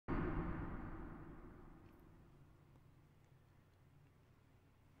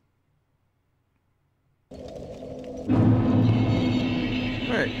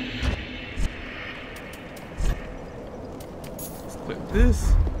Alright. Let's put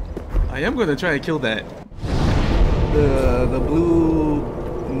this. I am gonna try to kill that. The blue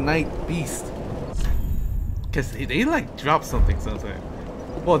night beast. Cause they like drop something sometimes.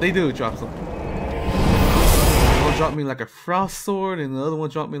 Well, they do drop something. One dropped me like a frost sword, and the other one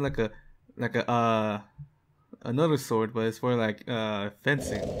dropped me like a another sword, but it's for like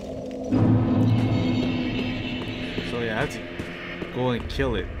fencing. So yeah, I have to go and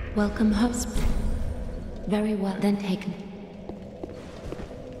kill it. Welcome, host. Very well then taken.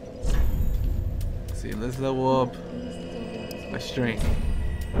 See, let's level up my strength.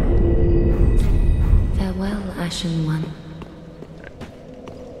 Farewell, Ashen One.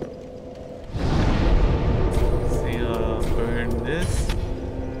 See, burn this.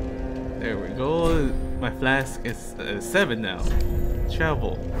 There we go. My flask is 7 now.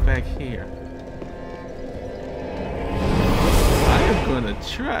 Travel back here. I am gonna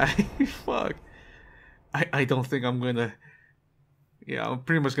try. Fuck. I don't think I'm gonna. Yeah, I'm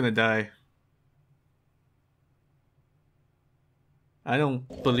pretty much gonna die. I don't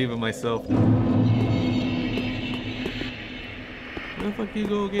believe in myself. Where the fuck you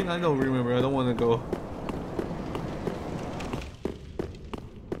go again? I don't remember. I don't want to go.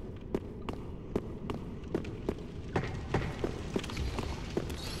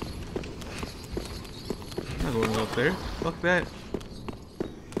 I'm not going up there. Fuck that.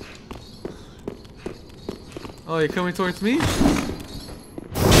 Oh, you're coming towards me?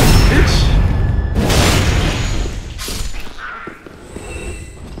 Bitch!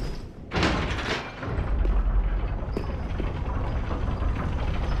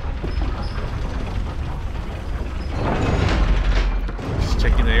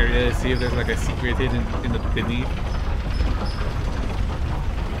 Checking the area to see if there's like a secret hidden in the beneath.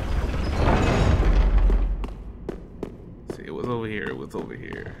 See, it was over here. It was over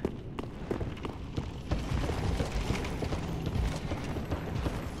here.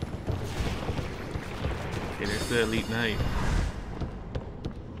 Okay, there's the Elite Knight.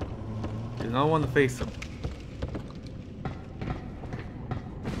 Do not want to face him.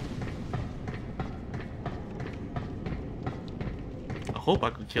 I hope I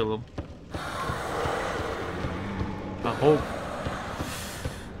can kill him. I hope.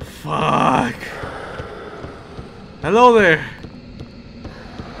 Fuck. Hello there.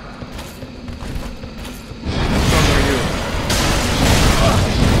 How strong are you?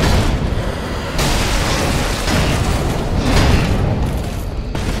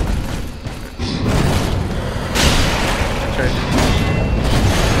 Try to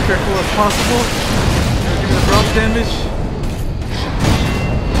be careful as possible. Give me the drop damage.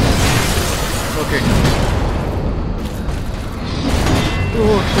 Okay.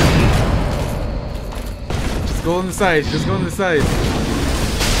 Oh shit. Just go on the sides, just go on the sides.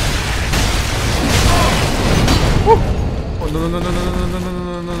 Woo! Oh no no no no no no no no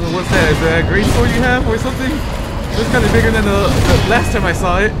no no no! What's that? Is that a great sword you have or something? It's kind of bigger than the last time I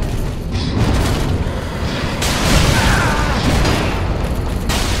saw it.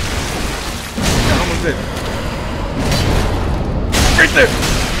 Yeah, almost dead. Right there!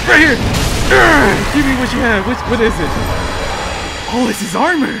 Right here! Give me what you have. What is it? Oh, it's his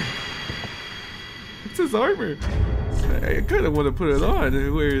armor. It's his armor. I kind of want to put it on.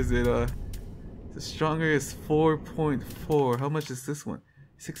 Where is it? The stronger is 4.4. How much is this one?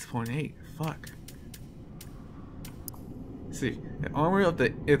 6.8. Fuck. Let's see, the armor of the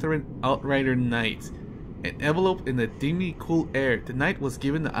Ithran Outrider Knight. An envelope in the dimly cool air. The knight was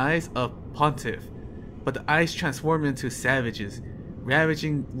given the eyes of Pontiff, but the eyes transformed into savages.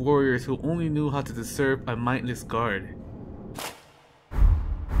 Ravaging warriors who only knew how to disturb a mindless guard.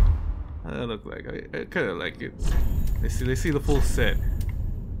 How does that look like? I kind of like it. Let's see the full set.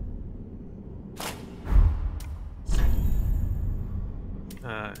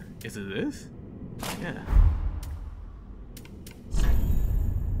 Is it this? Yeah.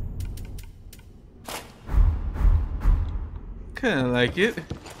 Kind of like it.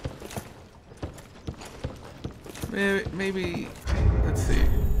 Maybe, let's see.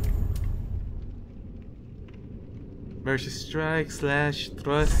 Versus strike, slash,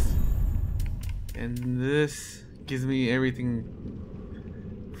 thrust. And this gives me everything.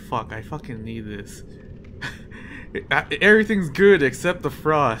 Fuck, I fucking need this. Everything's good except the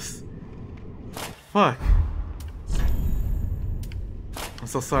frost. Fuck. I'm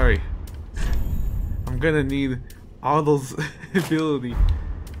so sorry. I'm gonna need all those ability.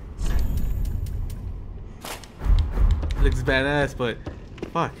 Looks badass, but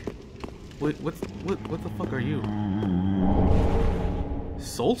fuck. What the fuck are you?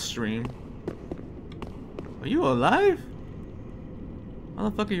 Soulstream? Are you alive? How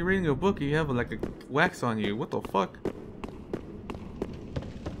the fuck are you reading a book and you have like a wax on you? What the fuck?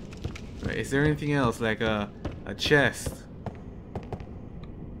 Right, is there anything else like a chest?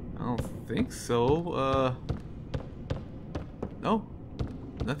 I don't think so. No?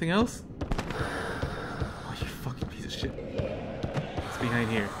 Nothing else? Oh, you fucking piece of shit. What's behind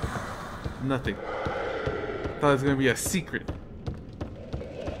here? Nothing. Thought it was gonna be a secret.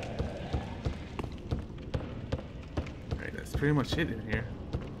 Alright, that's pretty much it in here.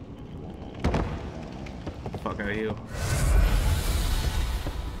 Fuck out of here.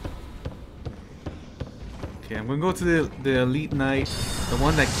 Okay, I'm gonna go to the Elite Knight, the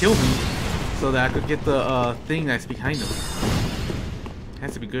one that killed me, so that I could get the thing that's behind him. It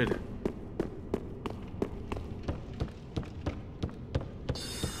has to be good.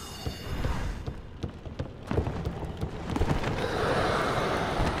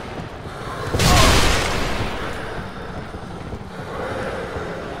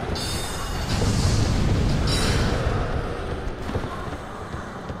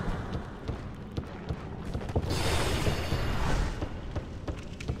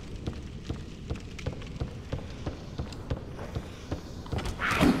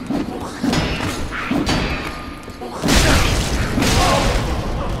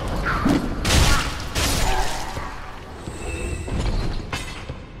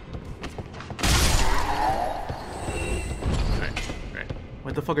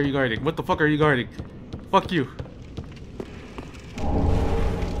 What the fuck are you guarding? What the fuck are you guarding? Fuck you.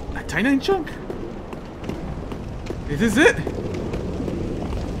 A Titanite chunk? Is this it?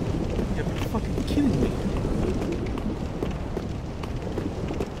 You're fucking kidding me.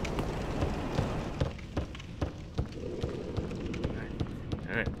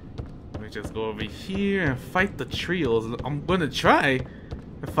 Alright. Let me just go over here and fight the trios. I'm gonna try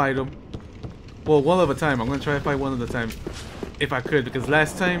to fight them. Well, one at a time. I'm gonna try to fight one at a time. If I could, because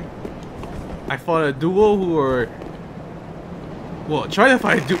last time I fought a duo who were, well, try to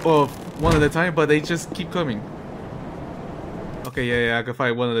fight a duo one at a time, but they just keep coming. Okay, yeah, I can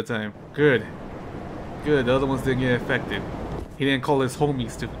fight one at a time. Good. Good, the other ones didn't get affected. He didn't call his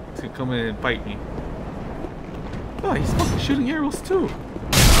homies to come in and fight me. Oh, he's fucking shooting arrows too.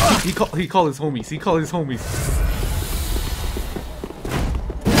 He called his homies. He called his homies.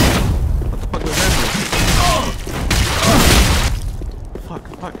 What the fuck was that?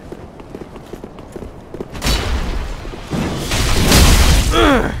 Fuck.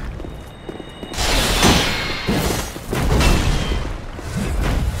 Ugh.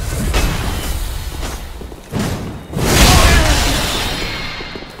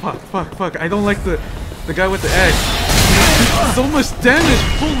 Fuck. I don't like the guy with the axe. So much damage.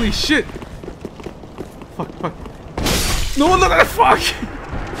 Holy shit. Fuck. No, fuck.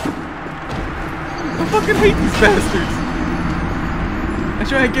 I fucking hate these bastards. I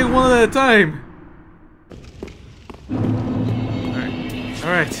try to get one at a time.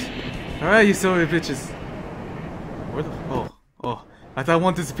 Alright, you silly bitches. Where the oh. I thought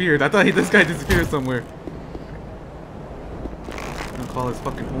one disappeared. I thought this guy disappeared somewhere. I'm gonna call his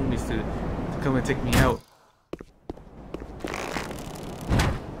fucking homies to come and take me out.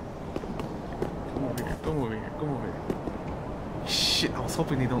 Come over here. Shit, I was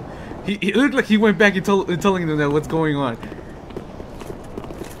hoping they don't. He looked like he went back and telling them that what's going on.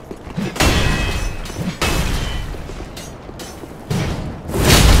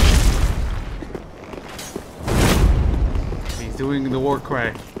 Doing the war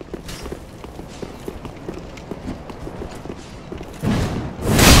cry.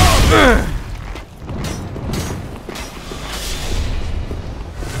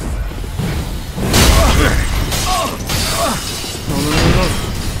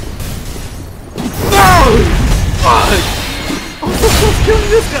 Killing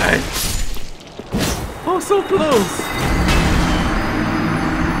this guy! Oh, so close!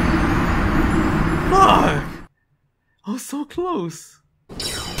 Fuck! Oh, so close!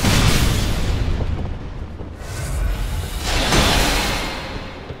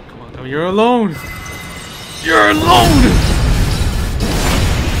 Come on, you're alone! You're alone!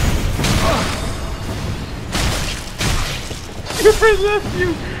 Your friend left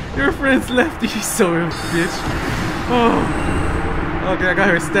you! Your friends left you, so bitch! Oh. Okay, I got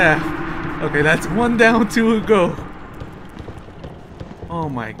her staff. Okay, that's one down, two to go. Oh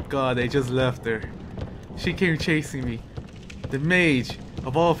my god, they just left her. She came chasing me. The mage,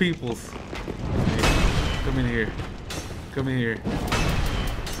 of all peoples. Okay, come in here. Come in here.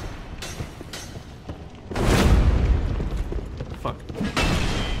 Fuck.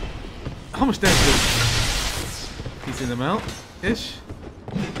 How much damage is decent amount? Ish.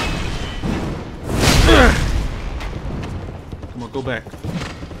 go back. Get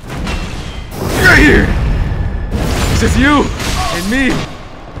right here! It's just you and me.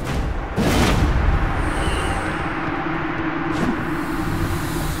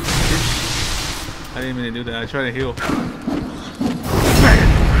 I didn't mean to do that. I tried to heal.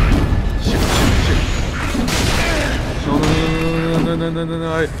 Shit. No.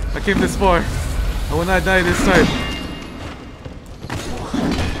 I came this far. I will not die this time.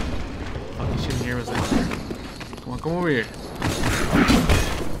 Fucking shooting arrows at me. Come on, come over here.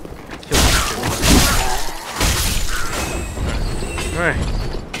 Kill this shit. Alright.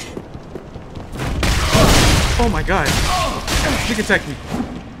 Oh my god. Sneak attack me.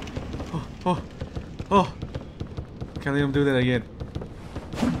 Oh. Can't let him do that again.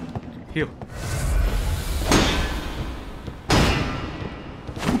 Heal.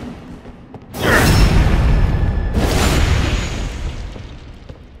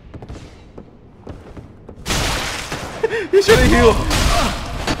 You shouldn't heal.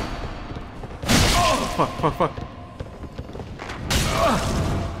 Fuck.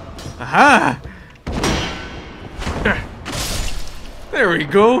 Aha! There we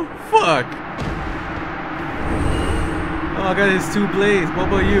go. Fuck. Oh, I got his 2 blades. What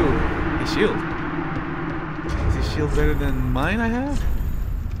about you? His shield. Is his shield better than mine I have?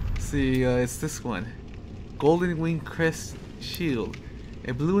 Let's see, it's this one. Golden Wing Crest Shield.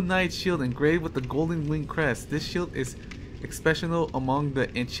 A blue knight shield engraved with the golden wing crest. This shield is exceptional among the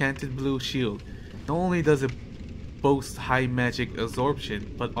enchanted blue shield. Not only does it boast high magic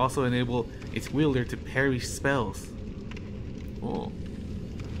absorption, but also enable its wielder to parry spells. Oh.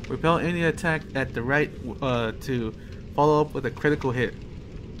 Repel any attack at the right to follow up with a critical hit.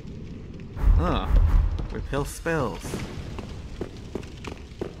 Repel spells.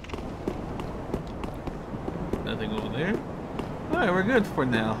 Nothing over there. Alright, we're good for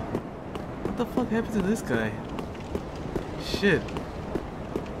now. What the fuck happened to this guy? Shit.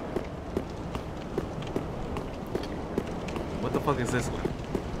 What the fuck is this one?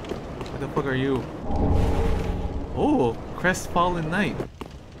 What the fuck are you? Oh, Crestfallen Knight.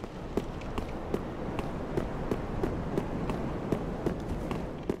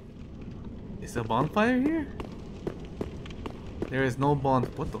 Is a bonfire here? There is no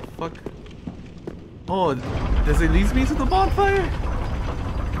what the fuck? Oh, does it lead me to the bonfire?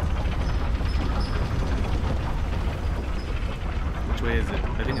 Which way is it?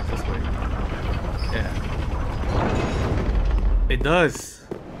 I think it's this way. Yeah. It does.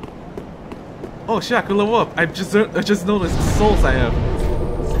 Oh shit, I can level up. I just noticed the souls I have.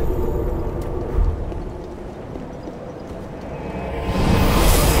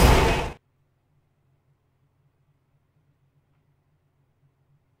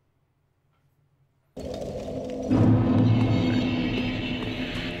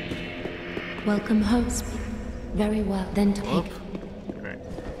 Welcome, host. Very well, then take.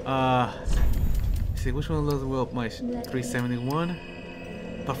 Alright. See which one levels up my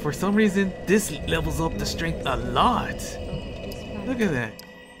 371. But for some reason, this levels up the strength a lot. Look at that.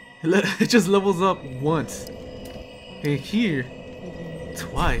 It just levels up once. And here,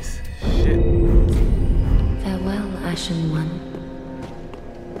 twice. Shit. Farewell, Ashen One.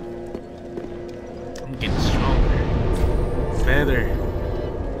 I'm getting stronger. Better.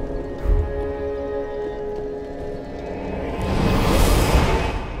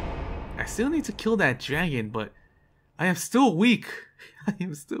 I still need to kill that dragon, but I am still weak. I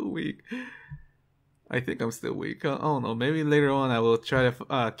am still weak. I think I'm still weak. I don't know. Maybe later on I will try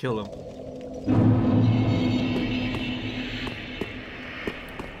to kill him.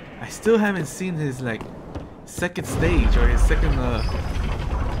 I still haven't seen his like second stage or his second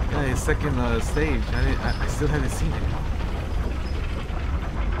stage. I still haven't seen it.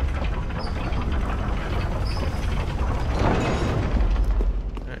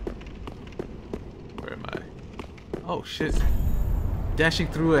 Oh shit. Dashing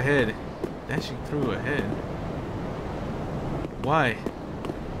through ahead. Dashing through ahead. Why?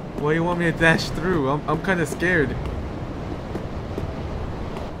 Why do you want me to dash through? I'm kinda scared.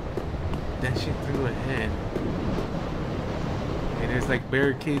 Dashing through ahead. Okay, there's like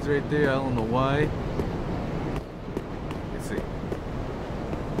barricades right there. I don't know why. Let's see.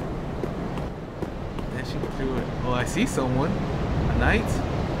 Dashing through it. Oh, I see someone. A knight?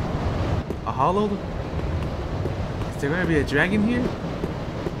 A hollow? Is there gonna be a dragon here?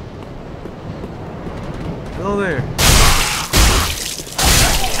 Hello there.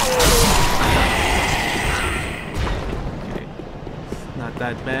 Okay. It's not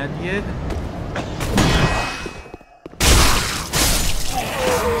that bad yet.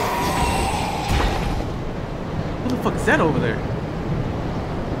 What the fuck is that over there?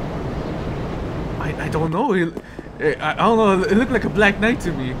 I don't know. I don't know. It looked like a Black Knight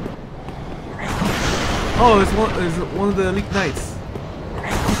to me. Oh, it's one of the Elite Knights.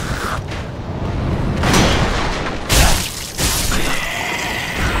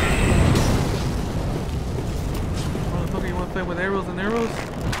 Motherfucker, you want to fight with arrows and arrows?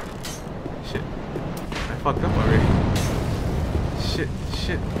 Shit, I fucked up already. Shit.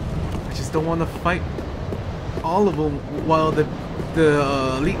 I just don't want to fight all of them while the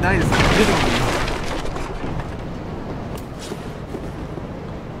Elite Knight is hitting me.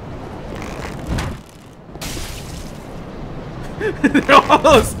 they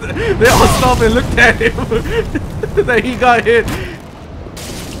all stopped and looked at him. That he got hit.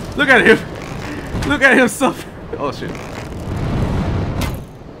 Look at him. Look at him suffer. Oh shit.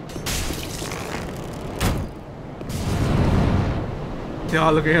 Yeah,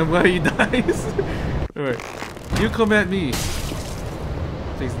 look at him while he dies. Alright. You come at me.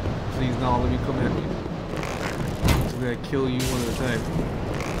 Please no, let me come at me. I'm just gonna kill you one at a time.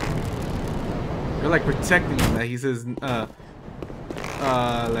 You're like protecting him, that he's his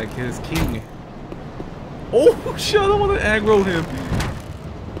like his king. Oh shit, I don't wanna aggro him.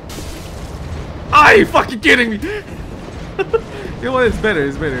 Are you fucking kidding me? You know what, it's better.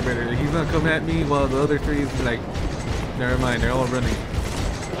 He's gonna come at me while the other three is like, never mind, they're all running.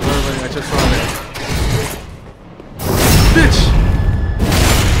 I just saw that. Bitch!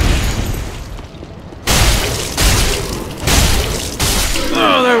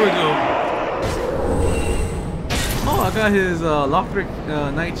 Oh, there we go. Oh, I got his Lothric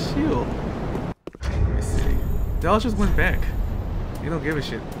Knight shield. Let me see. They all just went back. You don't give a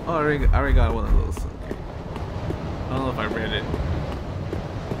shit. Oh, I already got one of those. Okay. I don't know if I read it.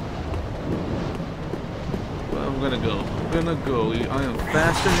 But I'm gonna go. I am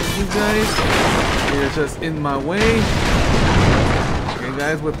faster than you guys. You're just in my way. Okay,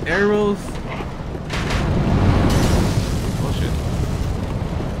 guys with arrows. Oh shit.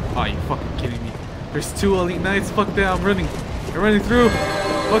 Oh, you fucking kidding me. There's 2 Elite Knights. Fuck that, I'm running. I'm running through.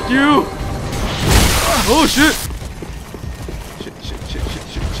 Fuck you. Oh shit. Shit.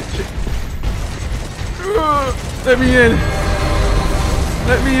 Let me in.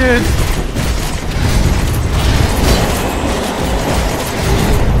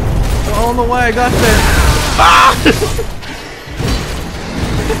 I don't know why I got that. Ah!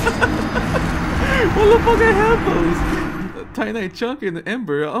 What the fuck, I have those? The Titanite Chunk and the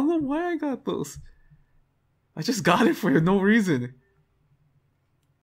Ember. I don't know why I got those. I just got it for no reason.